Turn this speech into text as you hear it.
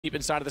Deep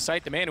inside of the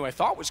site, the man who I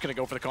thought was going to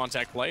go for the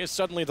contact play is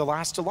suddenly the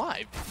last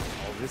alive.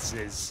 Oh, this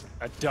is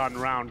a done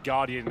round.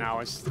 Guardian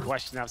now is the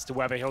question as to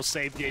whether he'll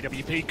save the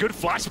AWP. Good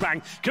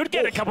flashbang. Could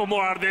get a couple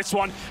more out of this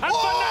one. And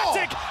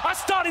Fnatic are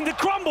starting to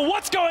crumble.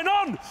 What's going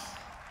on?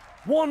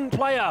 One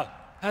player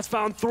has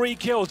found 3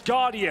 kills.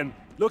 Guardian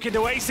looking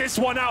to ace this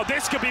one out.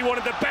 This could be one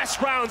of the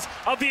best rounds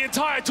of the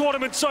entire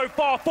tournament so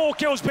far. 4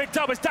 kills picked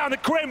up. It's down to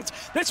Crims.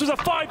 This was a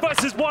 5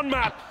 versus 1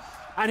 map.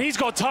 And he's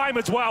got time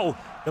as well.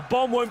 The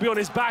bomb won't be on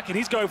his back, and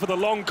he's going for the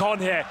long con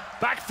here.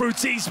 Back through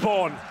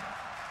T-spawn.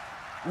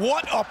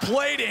 What a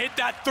play to hit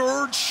that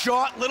 3rd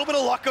shot. Little bit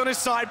of luck on his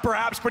side,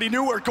 perhaps, but he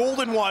knew where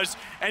Golden was.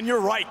 And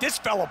you're right, this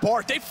fell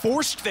apart. They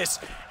forced this,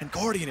 and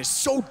Guardian is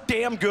so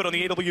damn good on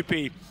the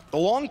AWP. The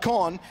long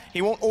con,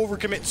 he won't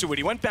overcommit to it.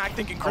 He went back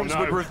thinking Crims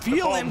would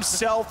reveal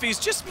himself. He's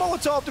just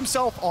Molotov'd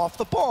himself off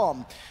the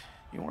bomb.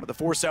 He wanted to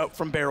force out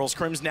from barrels.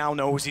 Crims now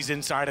knows he's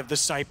inside of the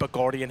site, but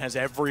Guardian has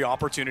every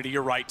opportunity,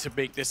 you're right, to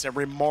make this a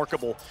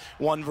remarkable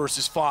 1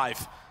 versus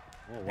 5.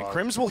 Oh, wow. And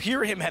Crims will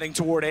hear him heading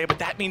toward A, but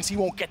that means he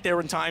won't get there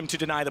in time to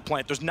deny the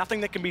plant. There's nothing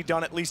that can be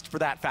done, at least for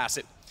that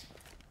facet.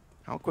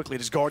 How quickly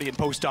does Guardian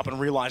post up and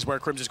realize where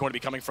Crims is going to be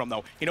coming from,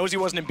 though? He knows he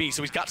wasn't in B,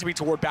 so he's got to be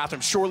toward bathroom.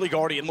 Surely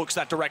Guardian looks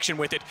that direction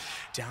with it.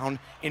 Down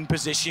in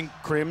position,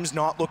 Crims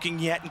not looking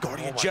yet, and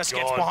Guardian just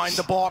gets behind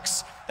the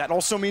box. That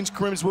also means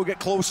Crims will get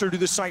closer to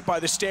the site by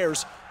the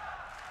stairs.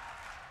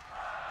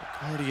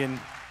 Guardian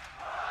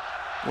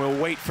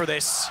will wait for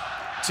this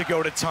to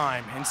go to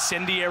time.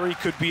 Incendiary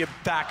could be a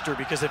factor,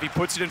 because if he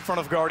puts it in front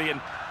of Guardian,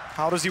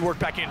 how does he work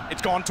back in?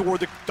 It's gone toward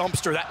the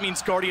dumpster. That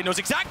means Guardian knows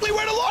exactly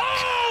where to look.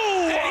 Oh!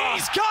 And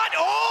he's got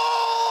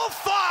all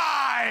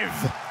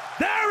 5.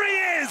 There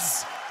he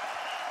is.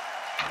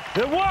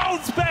 The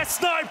world's best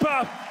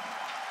sniper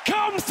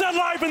comes to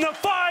life in the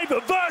 5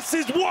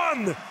 versus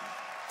 1.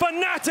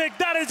 Fnatic,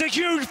 that is a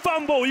huge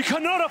fumble. You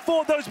cannot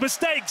afford those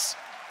mistakes.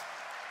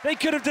 They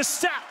could have just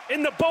sat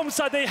in the bomb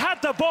side. They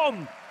had the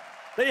bomb.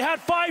 They had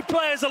 5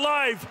 players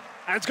alive.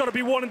 And it's got to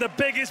be one of the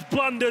biggest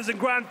blunders in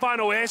Grand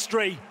Final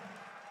history.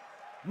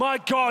 My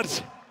God,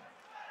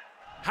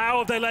 how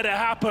have they let it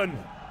happen?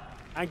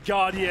 And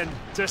Guardian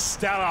just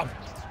stellar.